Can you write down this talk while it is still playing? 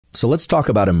So let's talk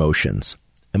about emotions.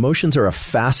 Emotions are a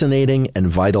fascinating and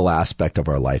vital aspect of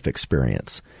our life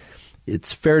experience.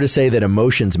 It's fair to say that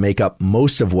emotions make up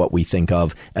most of what we think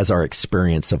of as our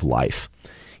experience of life.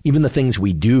 Even the things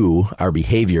we do, our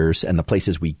behaviors, and the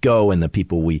places we go and the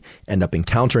people we end up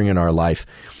encountering in our life,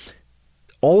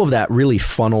 all of that really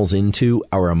funnels into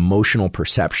our emotional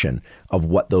perception of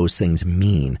what those things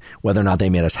mean, whether or not they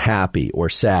made us happy or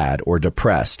sad or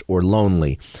depressed or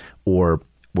lonely or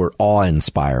were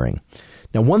awe-inspiring.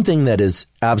 Now, one thing that is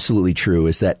absolutely true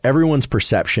is that everyone's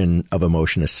perception of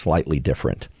emotion is slightly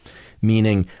different,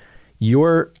 meaning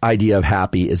your idea of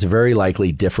happy is very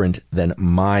likely different than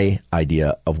my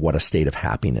idea of what a state of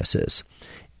happiness is.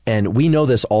 And we know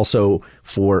this also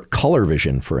for color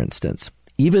vision, for instance.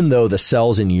 Even though the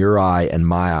cells in your eye and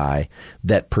my eye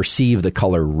that perceive the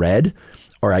color red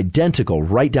are identical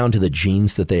right down to the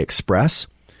genes that they express,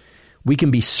 we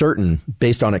can be certain,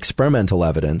 based on experimental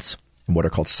evidence and what are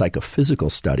called psychophysical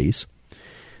studies,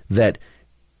 that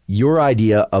your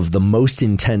idea of the most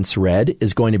intense red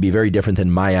is going to be very different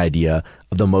than my idea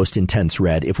of the most intense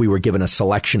red if we were given a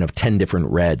selection of 10 different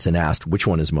reds and asked which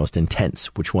one is most intense,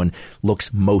 which one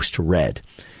looks most red.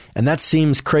 And that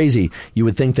seems crazy. You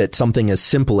would think that something as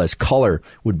simple as color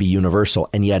would be universal,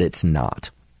 and yet it's not.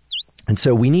 And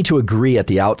so we need to agree at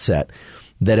the outset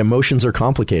that emotions are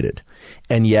complicated,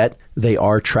 and yet they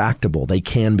are tractable. They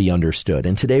can be understood.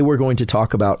 And today we're going to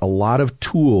talk about a lot of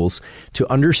tools to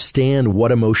understand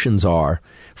what emotions are,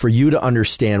 for you to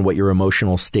understand what your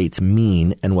emotional states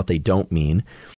mean and what they don't mean,